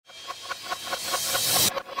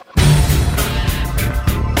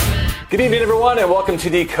Good evening, everyone, and welcome to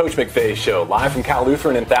the Coach McVay Show. Live from Cal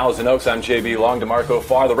Lutheran in Thousand Oaks, I'm JB Long, DeMarco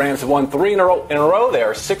Farr. The Rams have won 3 in a row. They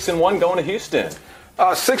are 6-1 going to Houston.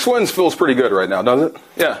 6 wins feels pretty good right now, doesn't it?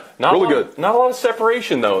 Yeah, really good. Not a lot of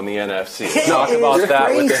separation, though, in the NFC. Talk about that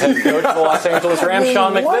crazy. with the head coach of the Los Angeles Rams,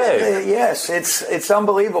 Sean McVay. Yes, it's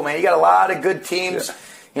unbelievable, man. You got a lot of good teams. Yeah.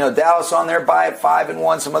 You know, Dallas on there by at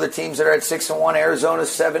 5-1. Some other teams that are at 6-1. Arizona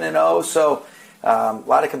 7-0. So a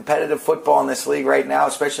lot of competitive football in this league right now,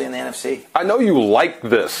 especially in the NFC. I know you like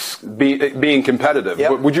this, being competitive.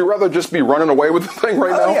 Yep. Would you rather just be running away with the thing right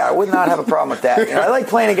now? Yeah, I would not have a problem with that. I like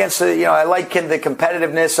playing against I like the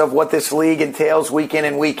competitiveness of what this league entails week in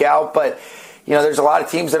and week out. But, there's a lot of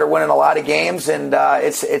teams that are winning a lot of games, and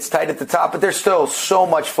it's tight at the top. But there's still so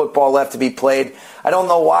much football left to be played. I don't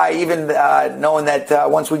know why, even knowing that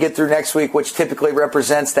once we get through next week, which typically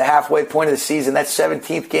represents the halfway point of the season, that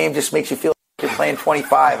 17th game just makes you feel you're playing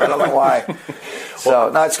 25. I don't know why.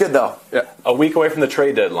 No, it's good, though. Yeah. A week away from the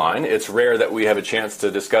trade deadline, it's rare that we have a chance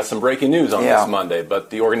to discuss some breaking news on this Monday,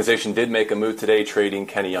 but the organization did make a move today, trading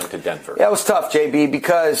Kenny Young to Denver. Yeah, it was tough, JB,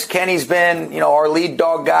 because Kenny's been, our lead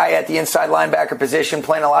dog guy at the inside linebacker position,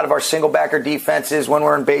 playing a lot of our single backer defenses when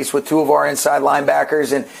we're in base with 2 of our inside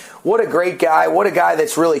linebackers, and what a great guy. What a guy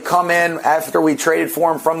that's really come in after we traded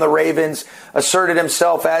for him from the Ravens, asserted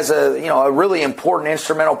himself as a really important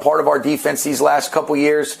instrumental part of our defense these last couple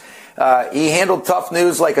years. He handled tough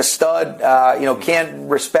news like a stud. Can't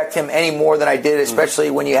respect him any more than I did,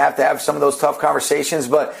 especially when you have to have some of those tough conversations.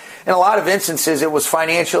 But in a lot of instances, it was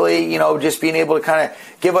financially, just being able to kind of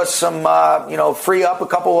give us some, free up a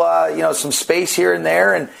couple, some space here and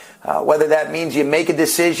there. And whether that means you make a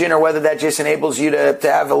decision or whether that just enables you to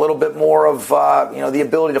have a little bit more of, the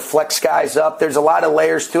ability to flex guys up. There's a lot of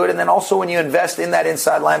layers to it. And then also when you invest in that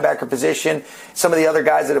inside linebacker position, some of the other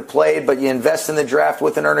guys that have played, but you invest in the draft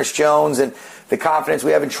with an Ernest Jones and the confidence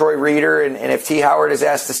we have in Troy Reeder, and if T. Howard is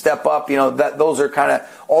asked to step up, those are kind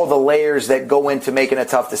of all the layers that go into making a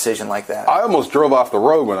tough decision like that. I almost drove off the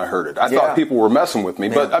road when I heard it. I thought people were messing with me.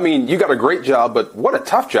 Yeah. But, you got a great job, but what a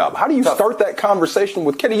tough job. How do you start that conversation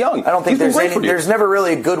with Kenny Young? I don't think there's never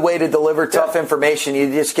really a good way to deliver tough information. You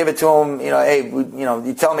just give it to him,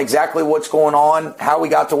 you tell him exactly what's going on, how we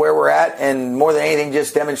got to where we're at, and more than anything,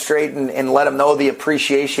 just demonstrate and let him know the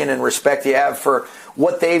appreciation and respect you have for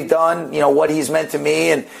what they've done, what he's meant to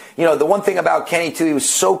me. And, the one thing about Kenny, too, he was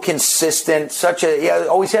so consistent,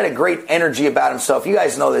 always had a great energy about himself. You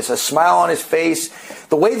guys know this, a smile on his face.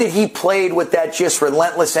 The way that he played with that just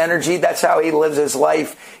relentless energy, that's how he lives his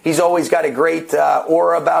life. He's always got a great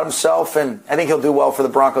aura about himself, and I think he'll do well for the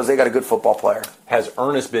Broncos. They got a good football player. Has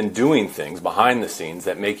Ernest been doing things behind the scenes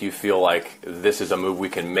that make you feel like this is a move we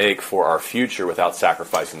can make for our future without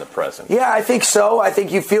sacrificing the present? Yeah, I think so. I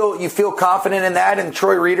think you feel confident in that, and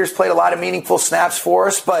Troy Reeder's played a lot of meaningful snaps for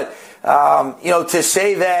us, but to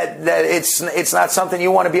say that it's not something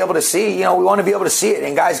you want to be able to see, we want to be able to see it,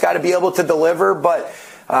 and guys got to be able to deliver, but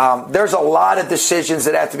there's a lot of decisions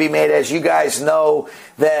that have to be made, as you guys know,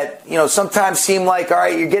 that, sometimes seem like, all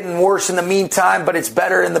right, you're getting worse in the meantime, but it's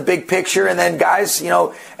better in the big picture. And then guys,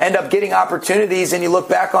 end up getting opportunities, and you look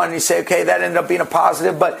back on it and you say, okay, that ended up being a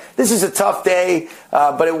positive. But this is a tough day,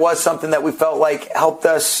 but it was something that we felt like helped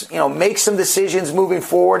us, make some decisions moving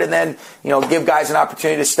forward, and then, give guys an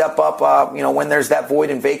opportunity to step up, when there's that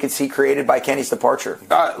void and vacancy created by Kenny's departure.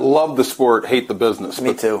 I love the sport, hate the business.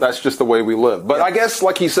 Me too. That's just the way we live. But I guess,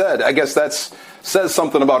 like he said, that says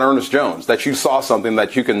something about Ernest Jones, that you saw something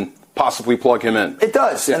that you can possibly plug him in. It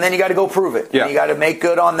does, and then you got to go prove it. Yeah. And you got to make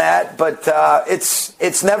good on that, but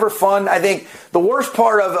it's never fun. I think the worst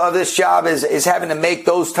part of this job is having to make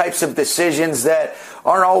those types of decisions that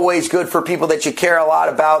aren't always good for people that you care a lot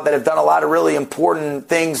about, that have done a lot of really important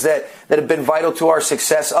things that have been vital to our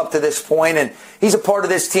success up to this point. And he's a part of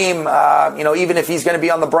this team, even if he's going to be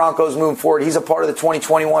on the Broncos moving forward, he's a part of the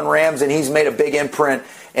 2021 Rams, and he's made a big imprint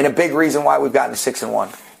and a big reason why we've gotten to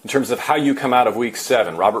 6-1. In terms of how you come out of Week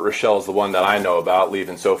 7, Robert Rochelle is the one that I know about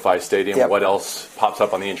leaving SoFi Stadium. Yep. What else pops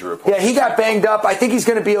up on the injury report? Yeah, he got banged up. I think he's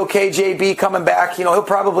going to be okay, JB, coming back. He'll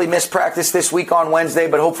probably miss practice this week on Wednesday,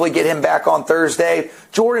 but hopefully get him back on Thursday.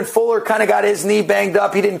 Jordan Fuller kind of got his knee banged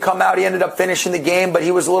up. He didn't come out. He ended up finishing the game, but he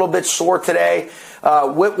was a little bit sore today.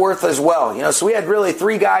 Whitworth as well. So we had really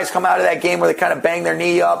 3 guys come out of that game where they kind of banged their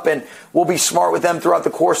knee up, and we'll be smart with them throughout the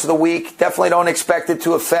course of the week. Definitely don't expect it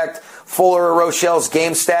to affect Fuller or Rochelle's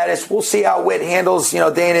game status. We'll see how Whit handles,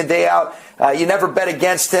 day in and day out. You never bet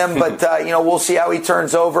against him, but, we'll see how he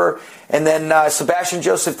turns over. And then Sebastian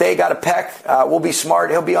Joseph Day got a pec. We'll be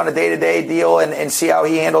smart. He'll be on a day-to-day deal and see how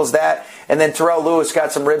he handles that. And then Terrell Lewis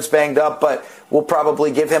got some ribs banged up, but we'll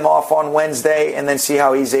probably give him off on Wednesday and then see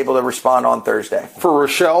how he's able to respond on Thursday. For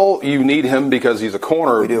Rochelle, you need him because he's a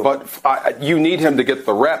corner, but you need him to get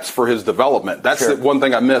the reps for his development. That's the one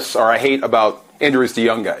thing I miss or I hate about injuries to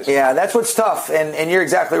young guys. Yeah, that's what's tough, and you're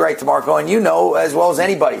exactly right, DeMarco, and you know as well as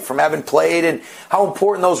anybody from having played and how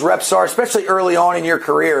important those reps are, especially early on in your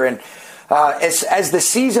career. And as the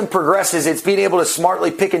season progresses, it's being able to smartly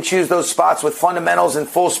pick and choose those spots with fundamentals and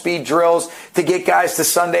full speed drills to get guys to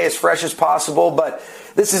Sunday as fresh as possible. But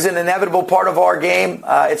this is an inevitable part of our game.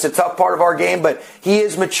 It's a tough part of our game, but he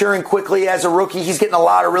is maturing quickly as a rookie. He's getting a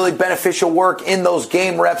lot of really beneficial work in those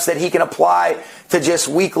game reps that he can apply to just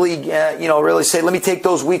weekly, really say, let me take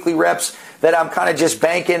those weekly reps that I'm kind of just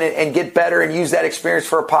banking and get better and use that experience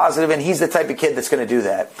for a positive. And he's the type of kid that's going to do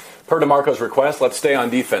that. Per DeMarco's request, let's stay on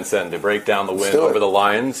defense then to break down the win over the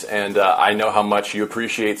Lions. And I know how much you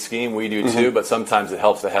appreciate scheme. We do too, but sometimes it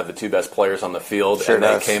helps to have the two best players on the field. Sure and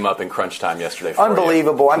does. they came up in crunch time yesterday for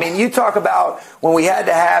Unbelievable. you. I mean, you talk about when we had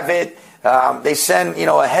to have it. They send,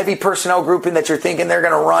 a heavy personnel grouping that you're thinking they're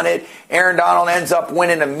going to run it. Aaron Donald ends up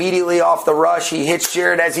winning immediately off the rush. He hits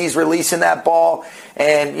Jared as he's releasing that ball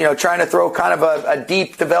and, trying to throw kind of a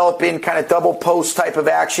deep developing kind of double post type of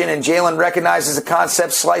action. And Jalen recognizes the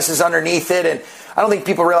concept, slices underneath it. And I don't think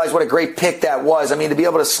people realize what a great pick that was. I mean, to be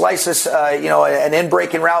able to slice this, an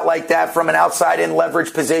in-breaking route like that from an outside-in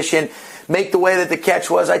leverage position, make the way that the catch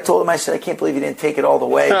was. I told him, I said, I can't believe you didn't take it all the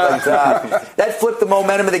way. But that flipped the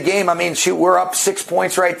momentum of the game. I mean, shoot, we're up 6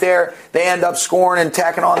 points right there. They end up scoring and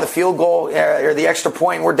tacking on the field goal or the extra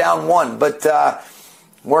point, and we're down 1. But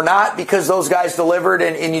we're not, because those guys delivered.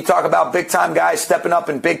 And you talk about big-time guys stepping up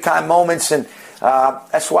in big-time moments. And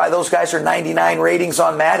that's why those guys are 99 ratings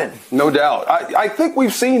on Madden. No doubt. I think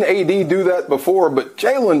we've seen AD do that before, but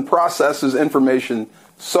Jalen processes information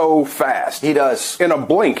so fast. He does. In a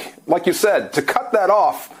blink. Like you said, to cut that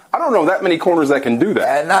off, I don't know that many corners that can do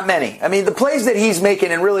that. Not many. I mean, the plays that he's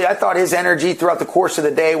making, and really I thought his energy throughout the course of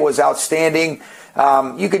the day was outstanding.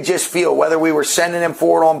 You could just feel whether we were sending him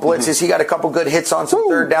forward on blitzes. He got a couple good hits on some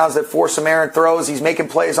third downs that forced some errant throws. He's making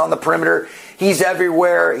plays on the perimeter. He's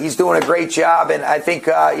everywhere. He's doing a great job. And I think,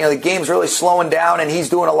 the game's really slowing down, and he's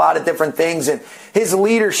doing a lot of different things. And his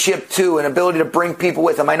leadership, too, and ability to bring people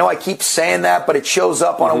with him. I know I keep saying that, but it shows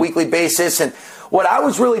up on a weekly basis. And what I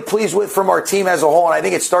was really pleased with from our team as a whole, and I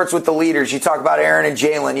think it starts with the leaders. You talk about Aaron and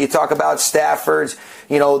Jalen. You talk about Stafford's,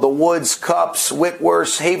 the Woods, Cups,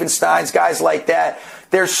 Whitworths, Havensteins, guys like that.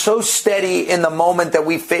 They're so steady in the moment that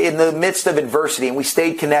in the midst of adversity, and we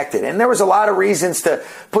stayed connected. And there was a lot of reasons to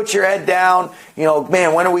put your head down.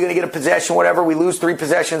 Man, when are we going to get a possession? Whatever. We lose 3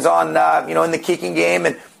 possessions on, in the kicking game,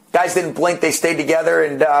 and guys didn't blink. They stayed together,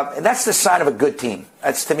 and that's the sign of a good team.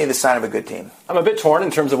 That's, to me, the sign of a good team. I'm a bit torn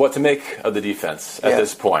in terms of what to make of the defense at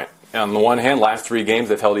this point. On the one hand, last 3 games,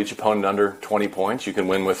 they've held each opponent under 20 points. You can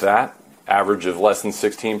win with that. Average of less than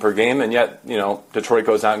 16 per game, and yet, Detroit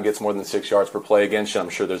goes out and gets more than 6 yards per play against you. I'm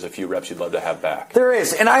sure there's a few reps you'd love to have back. There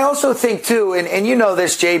is, and I also think, too, and you know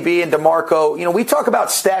this, JB and DeMarco, we talk about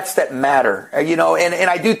stats that matter, and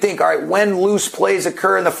I do think, all right, when loose plays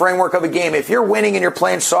occur in the framework of a game, if you're winning and you're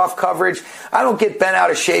playing soft coverage, I don't get bent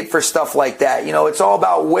out of shape for stuff like that. It's all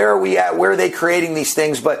about where are we at, where are they creating these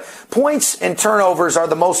things, but points and turnovers are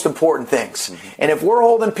the most important things. Mm-hmm. And if we're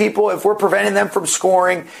holding people, if we're preventing them from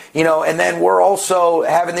scoring, and then we're also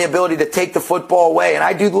having the ability to take the football away. And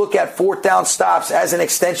I do look at 4th down stops as an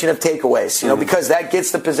extension of takeaways, because that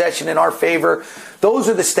gets the possession in our favor. Those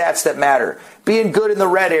are the stats that matter. Being good in the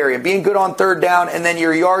red area, being good on 3rd down, and then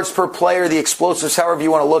your yards per play or the explosives, however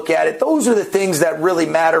you want to look at it. Those are the things that really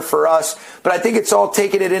matter for us. But I think it's all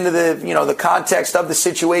taking it into the, the context of the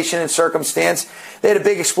situation and circumstance. They had a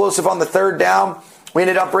big explosive on the 3rd down. We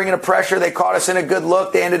ended up bringing a pressure. They caught us in a good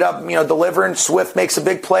look. They ended up, delivering. Swift makes a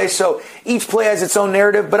big play. So each play has its own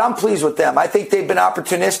narrative, but I'm pleased with them. I think they've been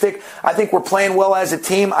opportunistic. I think we're playing well as a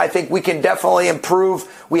team. I think we can definitely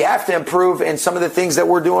improve. We have to improve in some of the things that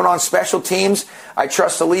we're doing on special teams. I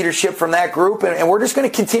trust the leadership from that group, and we're just going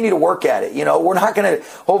to continue to work at it. We're not going to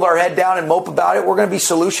hold our head down and mope about it. We're going to be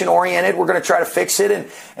solution-oriented. We're going to try to fix it,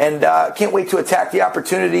 and can't wait to attack the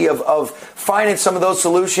opportunity of finding some of those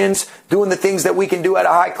solutions, doing the things that we can do at a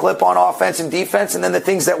high clip on offense and defense, and then the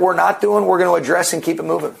things that we're not doing, we're going to address and keep it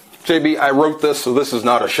moving. JB, I wrote this, so this is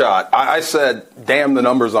not a shot. I said, damn the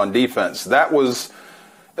numbers on defense. That was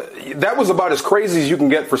about as crazy as you can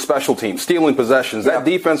get for special teams, stealing possessions. That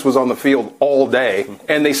defense was on the field all day,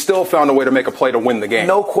 and they still found a way to make a play to win the game.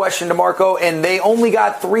 No question, DeMarco, and they only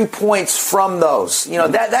got 3 points from those.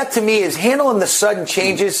 That to me is handling the sudden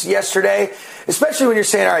changes yesterday, especially when you're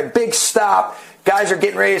saying, all right, big stop, Guys are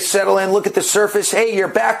getting ready to settle in. Look at the surface. Hey, you're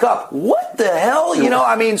back up. What the hell?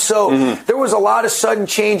 There was a lot of sudden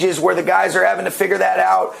changes where the guys are having to figure that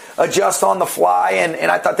out, adjust on the fly,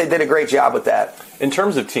 and I thought they did a great job with that. In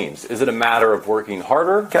terms of teams, is it a matter of working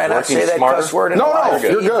harder? Can I not say that cuss word? No,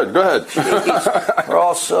 you're good. Go ahead. Jeez, we're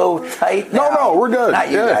all so tight now. No, we're good.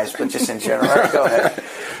 Not you guys, but just in general. All right, go ahead.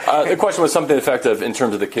 The question was something effective in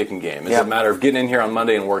terms of the kicking game. Is it a matter of getting in here on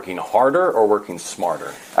Monday and working harder or working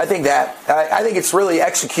smarter? I think that. I think it's really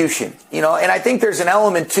execution. And I think there's an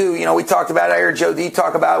element too. We talked about it. I heard Joe D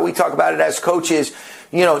talk about it. We talk about it as coaches.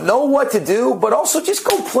 Know what to do, but also just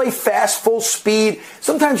go play fast, full speed.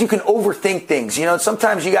 Sometimes you can overthink things.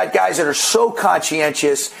 Sometimes you got guys that are so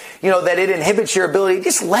conscientious, that it inhibits your ability.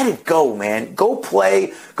 Just let it go, man. Go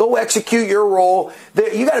play. Go execute your role.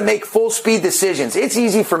 You got to make full speed decisions. It's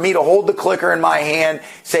easy for me to hold the clicker in my hand,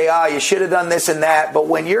 say, you should have done this and that. But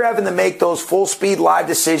when you're having to make those full speed live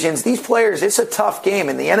decisions, these players, it's a tough game,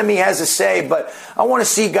 and the enemy has a say. But I want to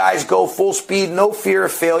see guys go full speed, no fear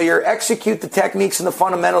of failure, execute the techniques and the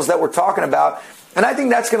fundamentals that we're talking about. And I think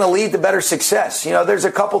that's going to lead to better success. There's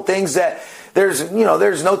a couple things that there's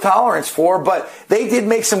no tolerance for, but they did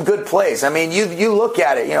make some good plays. I mean, you look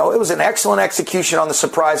at it, it was an excellent execution on the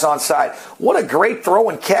surprise onside. What a great throw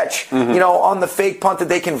and catch, on the fake punt that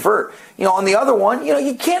they convert. On the other one,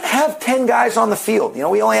 you can't have 10 guys on the field.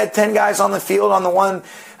 We only had 10 guys on the field on the one.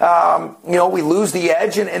 We lose the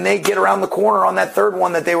edge and they get around the corner on that third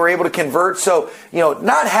one that they were able to convert. So,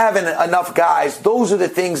 not having enough guys, those are the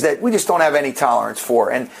things that we just don't have any tolerance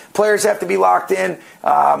for. And players have to be locked in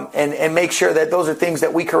and make sure that those are things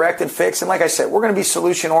that we correct and fix. And like I said, we're going to be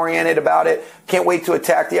solution-oriented about it. Can't wait to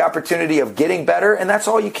attack the opportunity of getting better. And that's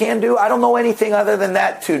all you can do. I don't know anything other than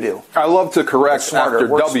that to do. I love to correct Smarter, after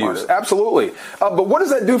W's. Smarter. Absolutely. But what does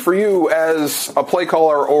that do for you as a play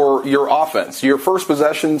caller or your offense? Your first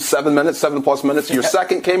possession, 7 minutes, 7+ minutes. Your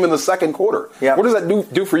second came in the second quarter. Yeah. What does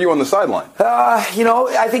that do for you on the sideline?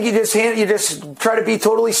 I think you just try to be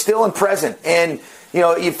totally still and present. And,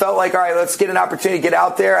 you felt like, all right, let's get an opportunity to get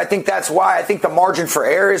out there. I think that's why I think the margin for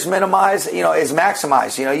error is minimized, is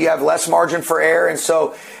maximized. You have less margin for error. And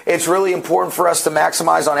so it's really important for us to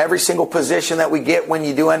maximize on every single position that we get when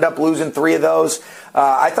you do end up losing 3 of those.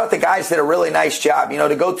 I thought the guys did a really nice job,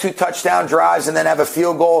 to go 2 touchdown drives and then have a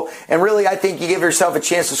field goal. And really, I think you give yourself a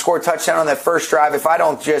chance to score a touchdown on that first drive. If I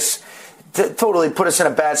don't just totally put us in a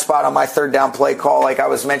bad spot on my third down play call, like I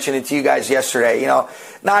was mentioning to you guys yesterday.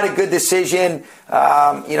 Not a good decision,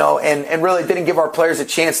 and really didn't give our players a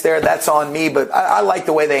chance there. That's on me, but I like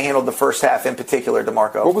the way they handled the first half in particular,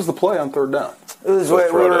 DeMarco. What was the play on third down? It was we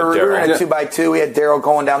were in a 2x2. We had Darryl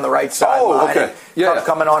going down the right sideline. Okay. Yeah.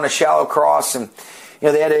 Coming on a shallow cross, and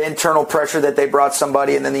they had an internal pressure that they brought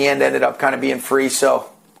somebody, and then the end ended up kind of being free. So.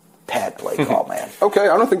 Bad play call, man. Okay,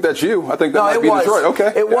 I don't think that's you. I think that might be Detroit.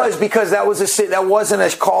 Okay, it was because that wasn't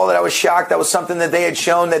a call that I was shocked. That was something that they had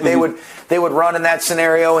shown that they would run in that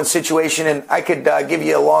scenario and situation. And I could give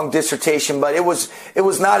you a long dissertation, but it was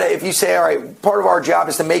not. If you say, all right, part of our job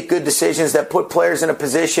is to make good decisions that put players in a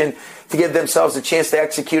position to give themselves a chance to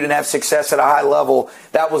execute and have success at a high level.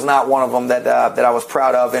 That was not one of them that I was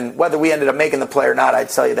proud of. And whether we ended up making the play or not, I'd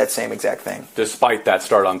tell you that same exact thing. Despite that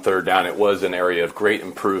start on third down, it was an area of great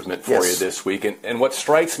improvement for you this week. And what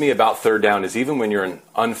strikes me about third down is even when you're in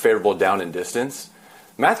unfavorable down and distance,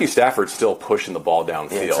 Matthew Stafford's still pushing the ball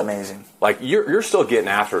downfield. Yeah, it's amazing. Like, you're still getting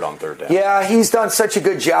after it on third down. Yeah, he's done such a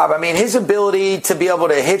good job. I mean, his ability to be able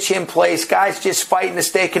to hitch in place, guys just fighting to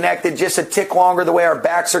stay connected just a tick longer, the way our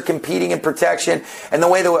backs are competing in protection, and the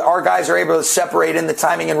way that our guys are able to separate in the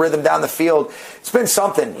timing and rhythm down the field. It's been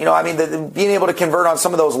something. Being able to convert on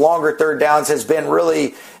some of those longer third downs has been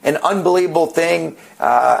really an unbelievable thing.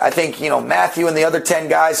 I think, Matthew and the other 10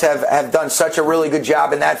 guys have done such a really good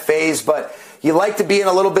job in that phase, but you like to be in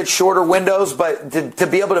a little bit shorter windows, but to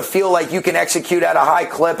be able to feel like you can execute at a high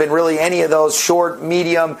clip in really any of those short,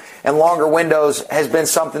 medium, and longer windows has been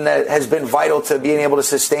something that has been vital to being able to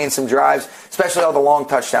sustain some drives, especially all the long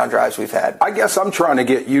touchdown drives we've had. I guess I'm trying to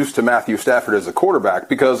get used to Matthew Stafford as a quarterback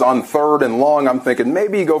because on third and long, I'm thinking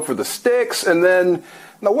maybe you go for the sticks and then...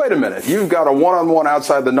 Now, wait a minute. You've got a one-on-one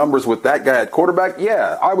outside the numbers with that guy at quarterback?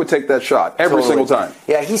 Yeah, I would take that shot every single time.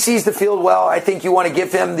 Yeah, he sees the field well. I think you want to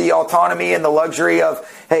give him the autonomy and the luxury of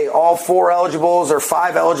hey, all 4 eligibles or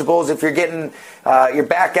 5 eligibles, if you're getting your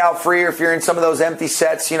back out free or if you're in some of those empty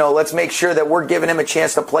sets, let's make sure that we're giving him a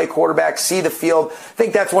chance to play quarterback, see the field. I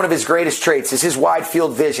think that's one of his greatest traits is his wide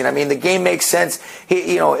field vision. I mean, the game makes sense.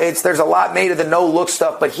 There's a lot made of the no-look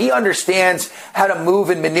stuff, but he understands how to move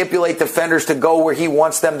and manipulate defenders to go where he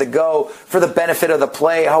wants them to go for the benefit of the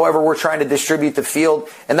play, however we're trying to distribute the field.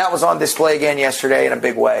 And that was on display again yesterday in a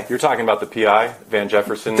big way. You're talking about the PI, Van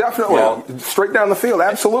Jefferson? Definitely. Well, straight down the field.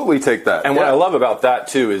 Absolutely take that. And what I love about that,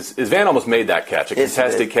 too, is Van almost made that catch, a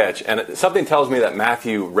contested catch. And something tells me that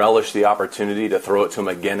Matthew relished the opportunity to throw it to him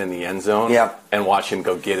again in the end zone and watch him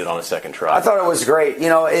go get it on a second try. I thought it was great.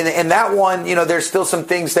 In that one, there's still some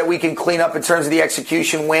things that we can clean up in terms of the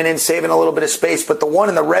execution, winning, saving a little bit of space. But the one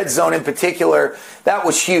in the red zone in particular, that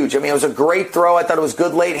was huge. I mean, it was a great throw. I thought it was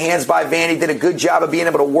good late hands by Van. He did a good job of being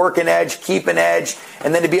able to work an edge, keep an edge,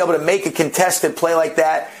 and then to be able to make a contested play like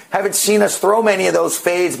that. Haven't seen us throw many of those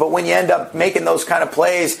fades, but when you end up making those kind of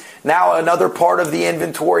plays, now another part of the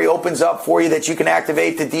inventory opens up for you that you can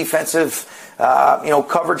activate the defensive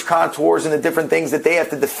coverage contours and the different things that they have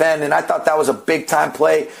to defend. And I thought that was a big time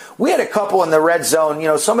play. We had a couple in the red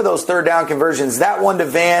zone, some of those third down conversions, that one to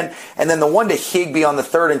Van and then the one to Higbee on the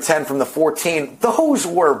 3rd and 10 from the 14. Those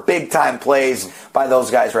were big time plays by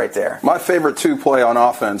those guys right there. My favorite 2 play on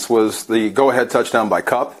offense was the go-ahead touchdown by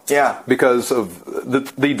Kupp. Yeah. Because of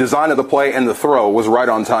the design of the play and the throw was right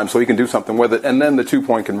on time so he can do something with it. And then the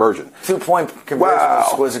 2-point conversion. 2-point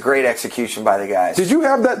conversion was a great execution by the guys. Did you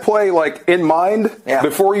have that play in mind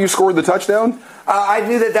before you scored the touchdown? I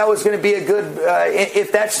knew that was going to be a good,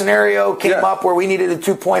 if that scenario came up where we needed a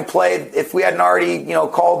 2-point play, if we hadn't already,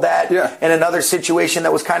 called that in another situation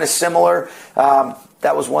that was kind of similar,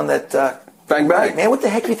 that was one that, bang, bang. Right, man, what the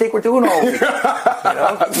heck do you think we're doing all week?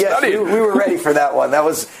 Yes, we were ready for that one. That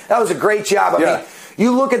was a great job. I mean,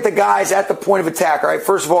 you look at the guys at the point of attack, all right?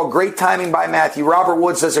 First of all, great timing by Matthew. Robert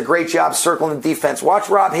Woods does a great job circling the defense. Watch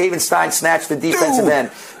Rob Havenstein snatch the defensive end.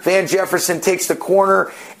 Van Jefferson takes the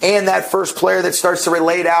corner and that first player that starts to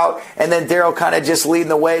relate out, and then Darryl kind of just leading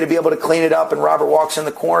the way to be able to clean it up, and Robert walks in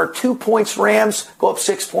the corner. 2 points, Rams. Go up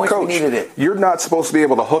 6 points. Coach, we needed it. You're not supposed to be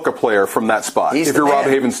able to hook a player from that spot if you're Rob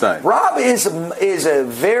Havenstein. Rob is a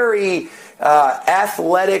very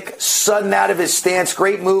athletic, sudden out of his stance,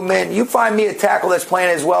 great movement. You find me a tackle that's playing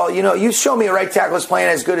as well. You show me a right tackle that's playing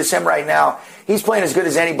as good as him right now. He's playing as good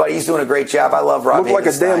as anybody. He's doing a great job. I love Rob. Look like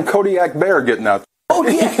a damn Kodiak bear getting out there. Oh,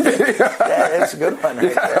 yeah. That's a good one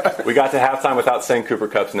right there. We got to halftime without saying Cooper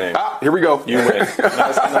Kupp's name. Here we go. You win.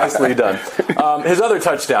 Nicely done. His other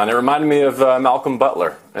touchdown, it reminded me of Malcolm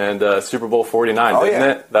Butler and Super Bowl 49, didn't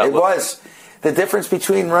it? It was. The difference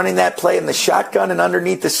between running that play in the shotgun and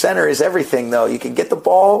underneath the center is everything, though. You can get the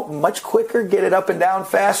ball much quicker, get it up and down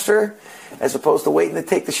faster, as opposed to waiting to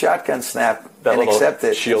take the shotgun snap and accept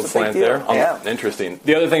it. Shield slant there. Interesting.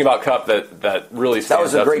 The other thing about Kupp that really stands out to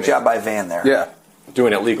me. That was a great job by Van there. Yeah.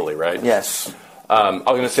 Doing it legally, right? Yes. I was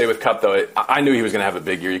going to say with Kupp, though, I knew he was going to have a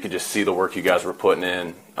big year. You could just see the work you guys were putting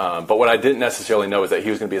in. But what I didn't necessarily know is that he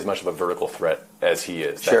was going to be as much of a vertical threat as he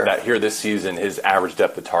is. Sure. That here this season, his average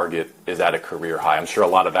depth of target is at a career high. I'm sure a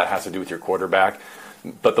lot of that has to do with your quarterback.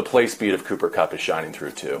 But the play speed of Cooper Kupp is shining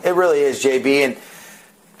through, too. It really is, JB. And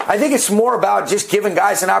I think it's more about just giving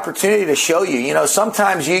guys an opportunity to show you.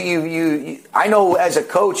 Sometimes I know as a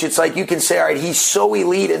coach, it's like you can say, all right, he's so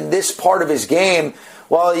elite in this part of his game.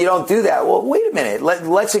 Well, you don't do that. Well, wait a minute.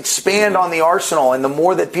 Let's expand on the arsenal, and the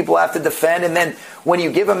more that people have to defend, and then when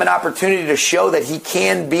you give him an opportunity to show that he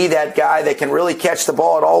can be that guy that can really catch the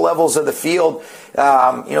ball at all levels of the field,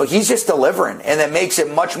 he's just delivering, and that makes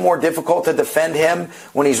it much more difficult to defend him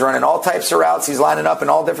when he's running all types of routes. He's lining up in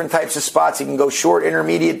all different types of spots. He can go short,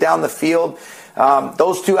 intermediate, down the field.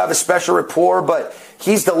 Those two have a special rapport, but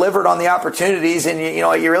he's delivered on the opportunities, and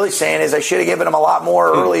what you're really saying is I should have given him a lot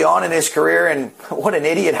more early on in his career, and what an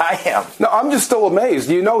idiot I am. No, I'm just still amazed.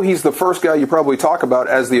 He's the first guy you probably talk about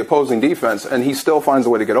as the opposing defense, and he still finds a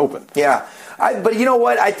way to get open. Yeah, but you know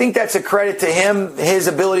what? I think that's a credit to him, his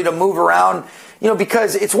ability to move around.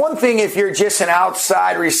 Because it's one thing if you're just an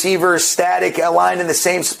outside receiver, static, aligned in the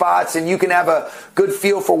same spots, and you can have a good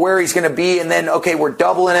feel for where he's going to be, and then, okay, we're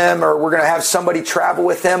doubling him, or we're going to have somebody travel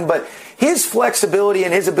with him. But his flexibility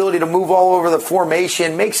and his ability to move all over the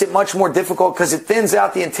formation makes it much more difficult because it thins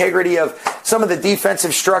out the integrity of some of the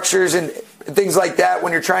defensive structures. And things like that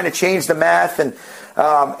when you're trying to change the math. And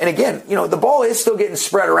again, the ball is still getting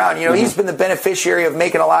spread around. He's been the beneficiary of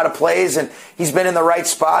making a lot of plays, and he's been in the right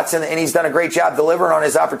spots, and he's done a great job delivering on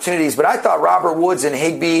his opportunities. But I thought Robert Woods and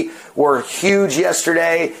Higbee were huge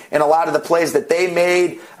yesterday in a lot of the plays that they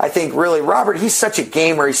made. I think really Robert, he's such a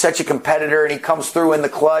gamer, he's such a competitor, and he comes through in the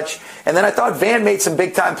clutch. And then I thought Van made some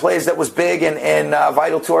big-time plays that was big and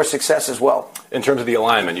vital to our success as well. In terms of the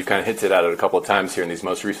alignment, you kind of hinted at it a couple of times here in these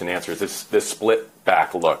most recent answers. This split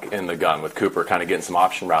back look in the gun with Cooper kind of getting some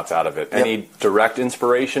option routes out of it. Yep. Any direct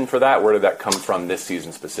inspiration for that? Where did that come from this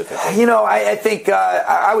season specifically? I think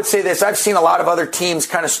I would say this. I've seen a lot of other teams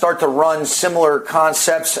kind of start to run similar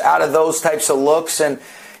concepts out of those types of looks. And,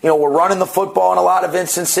 we're running the football in a lot of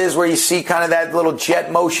instances where you see kind of that little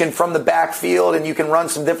jet motion from the backfield, and you can run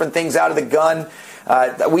some different things out of the gun.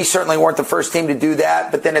 We certainly weren't the first team to do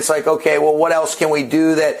that, but then it's like, okay, well, what else can we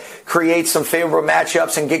do that creates some favorable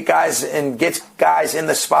matchups and gets guys in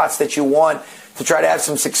the spots that you want to try to have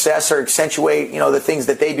some success or accentuate, the things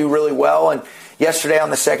that they do really well. And yesterday on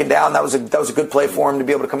the second down, that was a good play for him to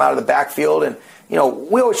be able to come out of the backfield. And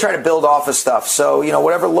we always try to build off of stuff. So,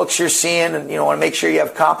 whatever looks you're seeing, and want to make sure you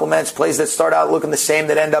have complements, plays that start out looking the same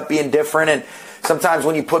that end up being different. And sometimes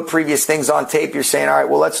when you put previous things on tape, you're saying, all right,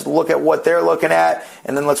 well, let's look at what they're looking at,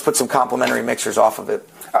 and then let's put some complementary mixers off of it.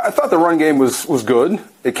 I thought the run game was good.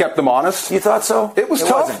 It kept them honest. You thought so? It was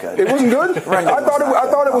tough. Wasn't good. It wasn't good? I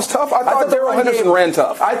thought it was tough. I thought Darrell Henderson ran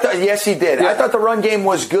tough. Yes, he did. Yeah. I thought the run game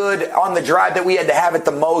was good on the drive that we had to have it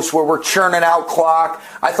the most, where we're churning out clock.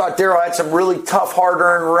 I thought Darrell had some really tough,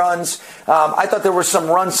 hard-earned runs. I thought there were some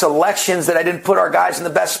run selections that I didn't put our guys in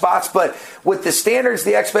the best spots. But with the standards,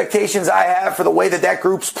 the expectations I have for the way that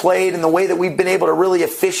group's played and the way that we've been able to really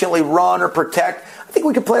efficiently run or protect, I think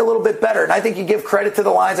we could play a little bit better. And I think you give credit to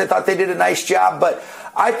the lines. I thought they did a nice job. But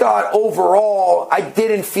I thought overall, I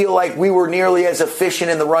didn't feel like we were nearly as efficient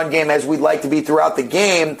in the run game as we'd like to be throughout the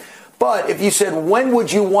game. But if you said, when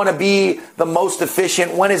would you want to be the most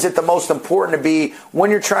efficient? When is it the most important to be? When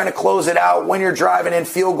you're trying to close it out, when you're driving in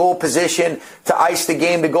field goal position to ice the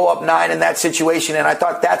game, to go up 9 in that situation. And I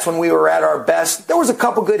thought that's when we were at our best. There was a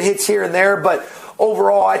couple good hits here and there, but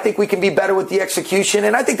overall, I think we can be better with the execution.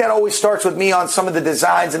 And I think that always starts with me on some of the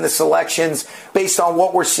designs and the selections based on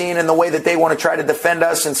what we're seeing and the way that they want to try to defend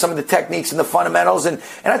us and some of the techniques and the fundamentals. And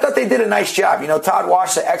I thought they did a nice job. Todd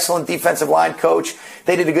Wash, the excellent defensive line coach.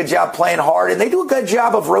 They did a good job playing hard, and they do a good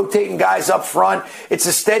job of rotating guys up front. It's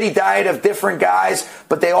a steady diet of different guys,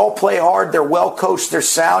 but they all play hard. They're well coached. They're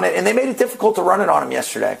sound, and they made it difficult to run it on them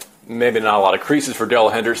yesterday. Maybe not a lot of creases for Darrell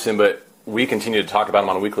Henderson, but we continue to talk about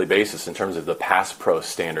him on a weekly basis in terms of the pass pro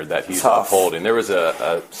standard that he's upholding. There was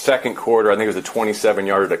a second quarter, I think it was a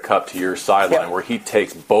 27-yarder to Cup to your sideline, where he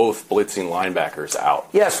takes both blitzing linebackers out.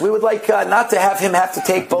 Yes, we would like not to have him have to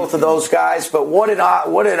take both of those guys, but what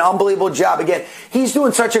an unbelievable job. Again, he's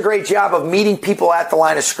doing such a great job of meeting people at the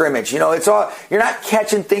line of scrimmage. It's all, you're not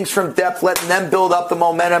catching things from depth, letting them build up the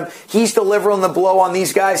momentum. He's delivering the blow on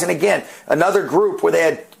these guys. And again, another group where they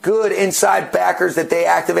had good inside backers that they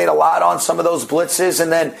activate a lot on some of those blitzes.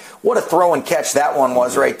 And then what a throw and catch that one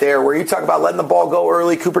was right there, where you talk about letting the ball go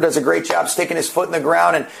early. Cooper does a great job sticking his foot in the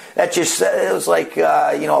ground, and that just, it was like,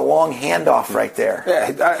 a long handoff right there.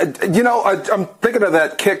 Yeah, I'm thinking of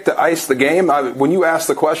that kick to ice the game. When you asked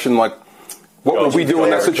the question, like, what would we do in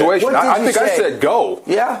that situation? I think I said go.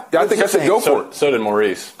 Yeah? I think I said go for it. So did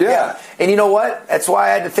Maurice. Yeah. And you know what? That's why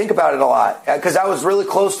I had to think about it a lot, because I was really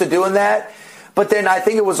close to doing that. But then I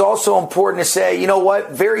think it was also important to say, you know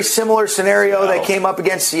what, very similar scenario that came up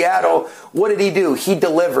against Seattle. What did he do? He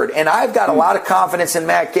delivered. And I've got a lot of confidence in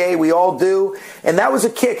Matt Gay. We all do. And that was a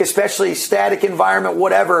kick, especially static environment,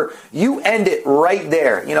 whatever. You end it right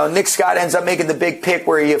there. Nick Scott ends up making the big pick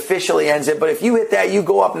where he officially ends it. But if you hit that, you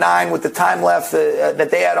go up 9 with the time left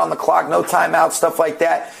that they had on the clock, no timeout, stuff like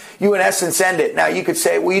that. You, in essence, end it. Now, you could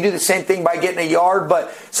say, well, you do the same thing by getting a yard,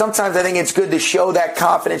 but sometimes I think it's good to show that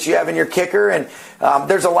confidence you have in your kicker, and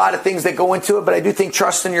there's a lot of things that go into it, but I do think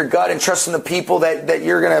trusting your gut and trusting the people that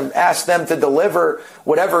you're going to ask them to deliver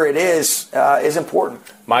whatever it is important.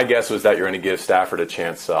 My guess was that you're going to give Stafford a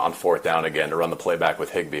chance on 4th down again to run the play back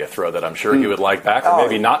with Higbee, a throw that I'm sure he would like back, or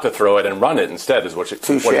maybe not to throw it and run it instead, is what he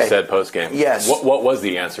said post-game. Yes. What was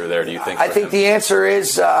the answer there, do you think? I think the answer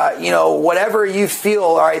is, whatever you feel,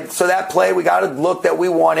 all right, so that play, we got a look that we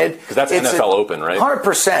wanted. Because that's NFL open, right?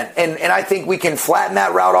 100%. And I think we can flatten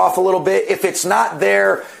that route off a little bit. If it's not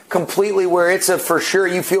there completely where it's a for sure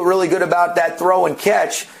you feel really good about that throw and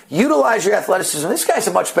catch, utilize your athleticism. This guy's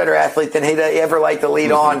a much better athlete than he'd ever like to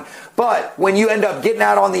lead on. But when you end up getting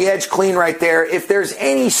out on the edge clean right there, if there's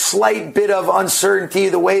any slight bit of uncertainty,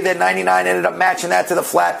 the way that 99 ended up matching that to the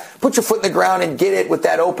flat, put your foot in the ground and get it with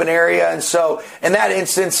that open area. And so in that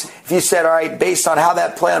instance, if you said, all right, based on how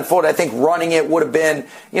that play unfolded, I think running it would have been,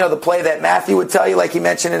 the play that Matthew would tell you, like he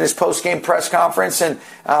mentioned in his post-game press conference. And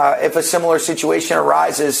if a similar situation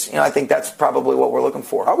arises, I think that's probably what we're looking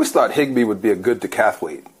for. I always thought Higbee would be a good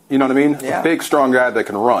decathlete. You know what I mean? Yeah. A big, strong guy that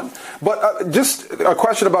can run. But just a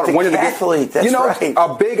question about winning the game. Athlete, that's right.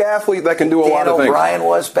 A big athlete that can do a lot of things. Dan O'Brien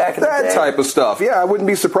was back in the day. That type of stuff. Yeah, I wouldn't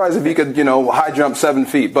be surprised if he could, high jump 7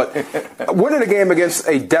 feet. But winning a game against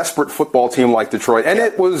a desperate football team like Detroit, and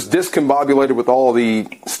it was discombobulated with all the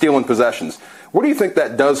stealing possessions. What do you think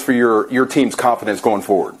that does for your team's confidence going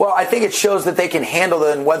forward? Well, I think it shows that they can handle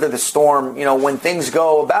and weather the storm, when things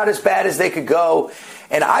go about as bad as they could go.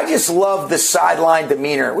 And I just love the sideline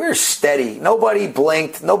demeanor. We were steady. Nobody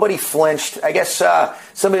blinked. Nobody flinched. I guess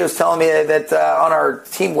somebody was telling me that on our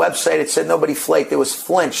team website it said nobody flaked. It was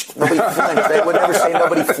flinched. Nobody flinched. They would never say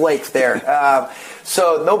nobody flaked there.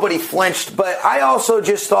 So nobody flinched. But I also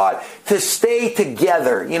just thought to stay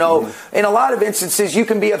together. In a lot of instances you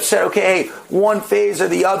can be upset, okay, hey, one phase or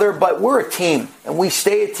the other, but we're a team. And we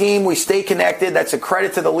stay a team. We stay connected. That's a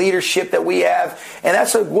credit to the leadership that we have. And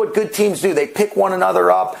that's what good teams do. They pick one another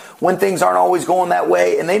up when things aren't always going that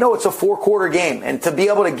way. And they know it's a 4-quarter game. And to be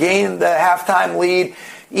able to gain the halftime lead,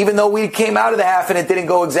 even though we came out of the half and it didn't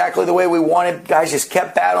go exactly the way we wanted, guys just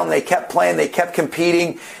kept battling. They kept playing. They kept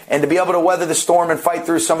competing. And to be able to weather the storm and fight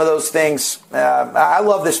through some of those things, I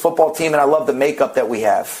love this football team and I love the makeup that we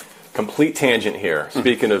have. Complete tangent here.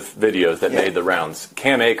 Speaking of videos that made the rounds,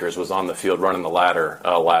 Cam Akers was on the field running the ladder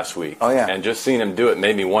last week. Oh, yeah. And just seeing him do it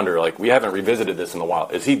made me wonder, we haven't revisited this in a while.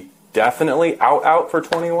 Is he definitely out for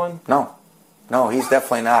 21? No, he's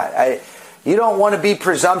definitely not. You don't want to be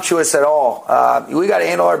presumptuous at all. We got to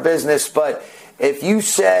handle our business. But if you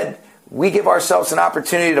said we give ourselves an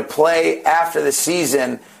opportunity to play after the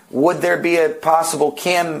season, would there be a possible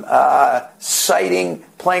Cam sighting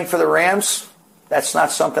playing for the Rams? That's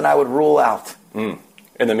not something I would rule out. In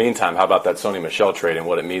the meantime, how about that Sony Michel trade and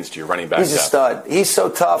what it means to your running back depth? He's a stud. He's so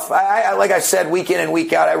tough. I like I said, week in and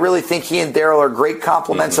week out, I really think he and Darryl are great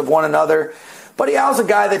complements of one another. But Al's a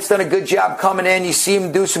guy that's done a good job coming in. You see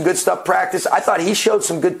him do some good stuff practice. I thought he showed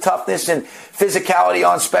some good toughness and physicality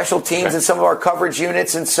on special teams and some of our coverage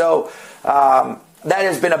units. And so that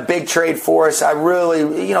has been a big trade for us. I really,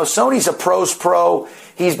 Sony's a pro's pro.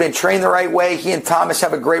 He's been trained the right way. He and Thomas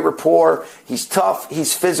have a great rapport. He's tough.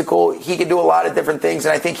 He's physical. He can do a lot of different things,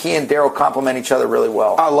 and I think he and Darryl complement each other really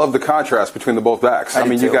well. I love the contrast between the both backs. I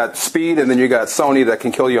mean, you got speed, and then you got Sony that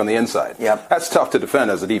can kill you on the inside. Yep. That's tough to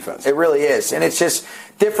defend as a defense. It really is, and it's just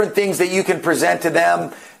different things that you can present to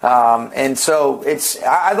them. And so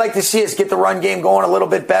I'd like to see us get the run game going a little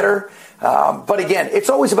bit better. But again,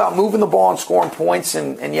 it's always about moving the ball and scoring points.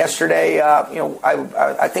 And yesterday,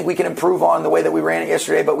 I think we can improve on the way that we ran it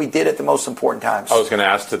yesterday, but we did at the most important times. I was going to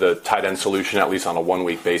ask to the tight end solution, at least on a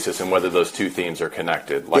 1-week basis, and whether those two themes are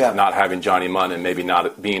connected, not having Johnny Munn and maybe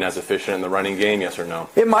not being as efficient in the running game, yes or no?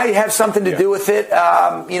 It might have something to do with it.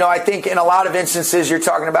 I think in a lot of instances you're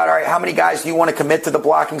talking about, all right, how many guys do you want to commit to the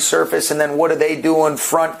blocking surface, and then what are they doing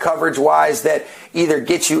front coverage-wise that either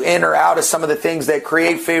get you in or out of some of the things that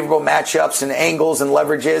create favorable matchups and angles and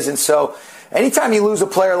leverages. And so anytime you lose a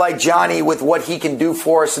player like Johnny with what he can do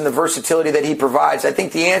for us and the versatility that he provides, I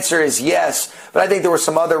think the answer is yes. But I think there were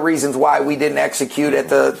some other reasons why we didn't execute at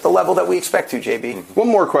the level that we expect to, JB. One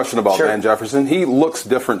more question about Van Jefferson. He looks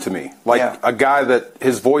different to me. A guy that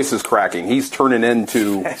his voice is cracking. He's turning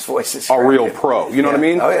into his voice is a real pro. You know what I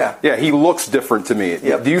mean? Oh, yeah. Yeah, he looks different to me.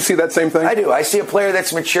 Yep. Do you see that same thing? I do. I see a player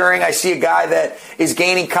that's maturing. I see a guy that is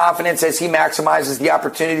gaining confidence as he maximizes the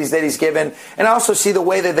opportunities that he's given. And I also see the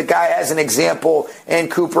way that the guy has an example in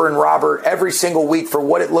Cooper and Robert every single week for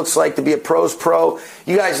what it looks like to be a pro's pro.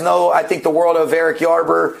 You guys know, I think, the world of Eric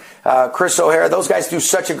Yarber, Chris O'Hara. Those guys do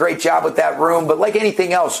such a great job with that room. But like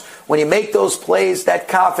anything else, when you make those plays, that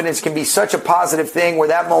confidence can be such a positive thing where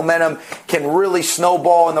that momentum can really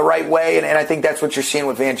snowball in the right way. And I think that's what you're seeing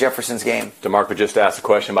with Van Jefferson's game. DeMarco just asked a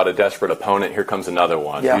question about a desperate opponent. Here comes another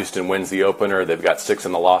one. Yeah. Houston wins the opener. They've got 6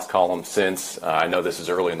 in the loss column since. I know this is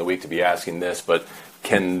early in the week to be asking this, but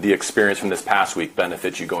can the experience from this past week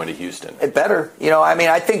benefit you going to Houston? It better.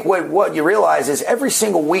 I think what you realize is every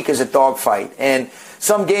single week is a dogfight. And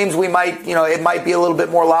some games we might, it might be a little bit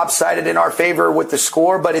more lopsided in our favor with the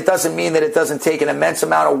score, but it doesn't mean that it doesn't take an immense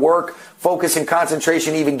amount of work focus and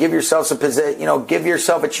concentration, even give yourself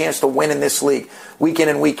a chance to win in this league week in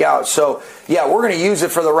and week out. So, yeah, we're going to use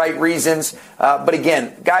it for the right reasons. But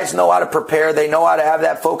again, guys know how to prepare. They know how to have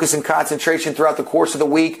that focus and concentration throughout the course of the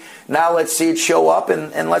week. Now let's see it show up,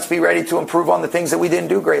 and let's be ready to improve on the things that we didn't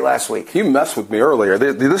do great last week. You messed with me earlier.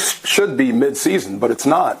 This should be mid-season, but it's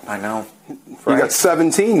not. I know. Right? You got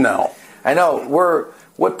 17 now. I know.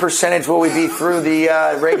 What percentage will we be through the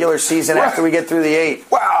regular season after we get through the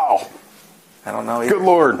 8? Wow. I don't know either. Good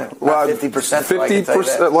Lord. 50%.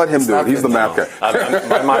 50%. Let him do it. He's the math guy.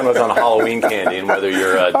 My mind was on Halloween candy and whether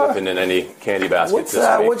you're dipping in any candy baskets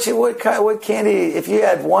this week. What candy? If you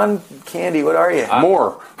had one candy, what are you?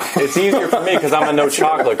 More. It's easier for me because I'm a no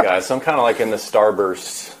chocolate guy, so I'm kind of like in the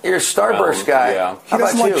Starburst. You're a Starburst guy. Yeah. He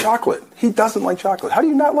doesn't like chocolate. He doesn't like chocolate. How do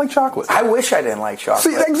you not like chocolate? I wish I didn't like chocolate.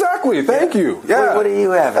 See, exactly. Thank you. Yeah. What do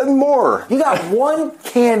you have? And more. You got one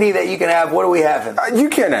candy that you can have. What are we having? You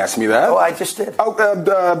can't ask me that. Oh, I just did.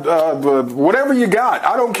 Whatever you got.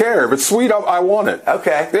 I don't care. If it's sweet, I want it.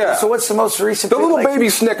 Okay. Yeah. So what's the most recent? The little baby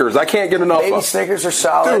Snickers. I can't get enough of. Baby Snickers are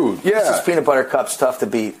solid. Dude, yeah. This peanut butter cup's tough to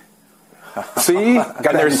beat. See? And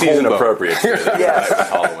they're season appropriate. Yes,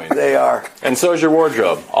 Halloween. They are. And so is your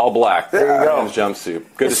wardrobe. All black. There you go. Jumpsuit.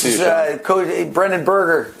 Good to see you, Sean. Coach Brendan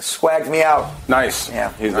Berger swagged me out. Nice.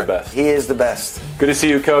 Yeah. He's the best. He is the best. Good to see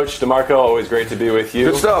you, Coach. DeMarco, always great to be with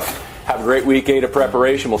you. Good stuff. Have a great week 8 of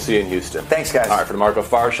preparation. We'll see you in Houston. Thanks, guys. All right, for DeMarco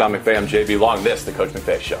Farr, Sean McVay, I'm JB Long. This, the Coach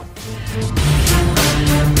McVay Show.